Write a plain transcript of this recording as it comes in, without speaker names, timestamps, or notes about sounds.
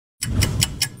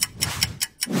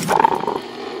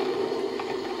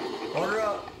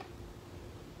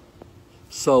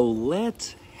So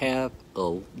let's have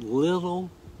a little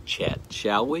chat,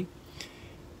 shall we?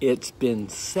 It's been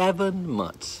 7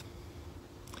 months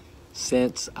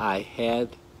since I had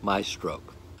my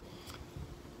stroke.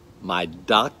 My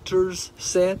doctors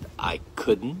said I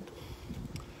couldn't.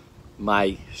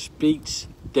 My speech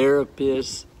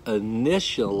therapist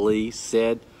initially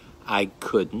said I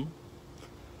couldn't.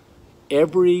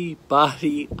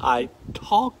 Everybody I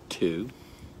talked to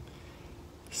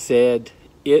said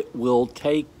it will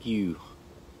take you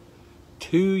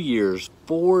 2 years,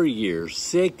 4 years,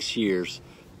 6 years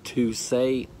to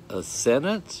say a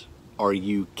sentence. Are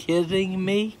you kidding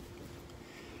me?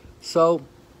 So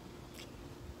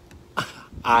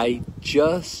I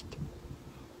just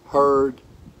heard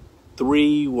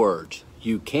 3 words.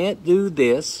 You can't do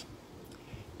this,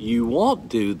 you won't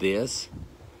do this,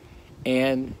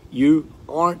 and you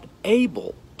aren't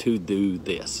able to do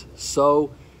this.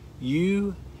 So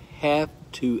you have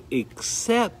to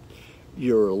accept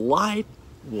your life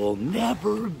will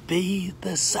never be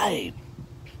the same.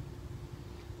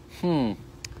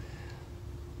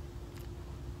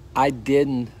 I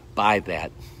didn't buy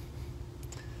that.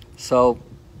 So,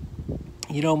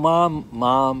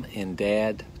 Mom and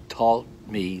Dad taught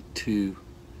me to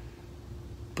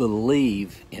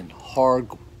believe in hard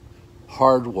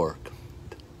work.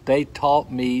 They taught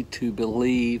me to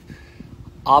believe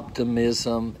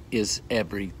optimism is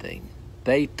everything.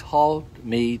 They taught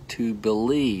me to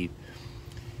believe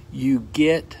you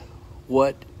get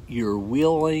what you're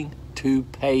willing to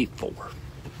pay for.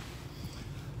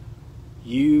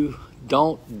 You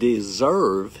don't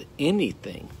deserve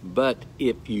anything, but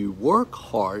if you work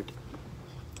hard,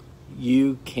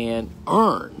 you can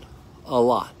earn a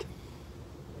lot.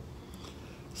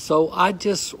 So I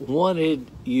just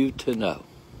wanted you to know,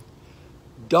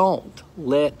 don't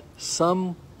let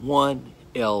someone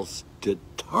else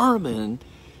determine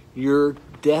your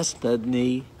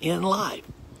destiny in life.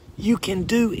 You can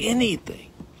do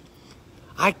anything.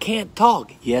 I can't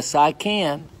talk. Yes, I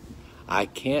can. I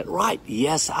can't write.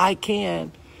 Yes, I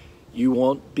can. You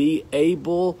won't be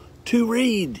able to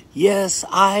read. Yes,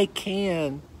 I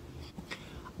can.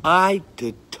 I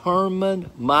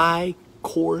determine my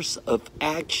course of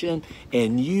action,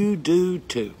 and you do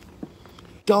too.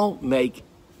 Don't make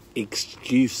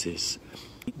excuses.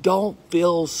 Don't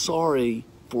feel sorry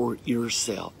for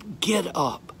yourself. Get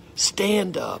up,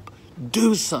 stand up,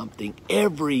 do something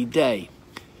every day.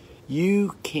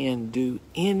 You can do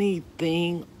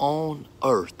anything on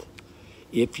earth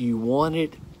if you want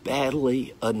it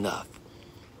badly enough.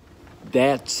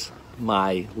 That's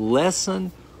my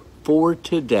lesson for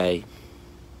today.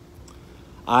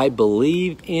 I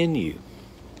believe in you.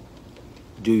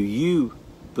 Do you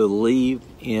believe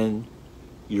in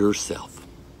yourself?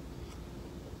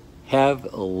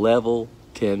 Have a level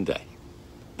 10 day.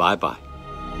 Bye-bye.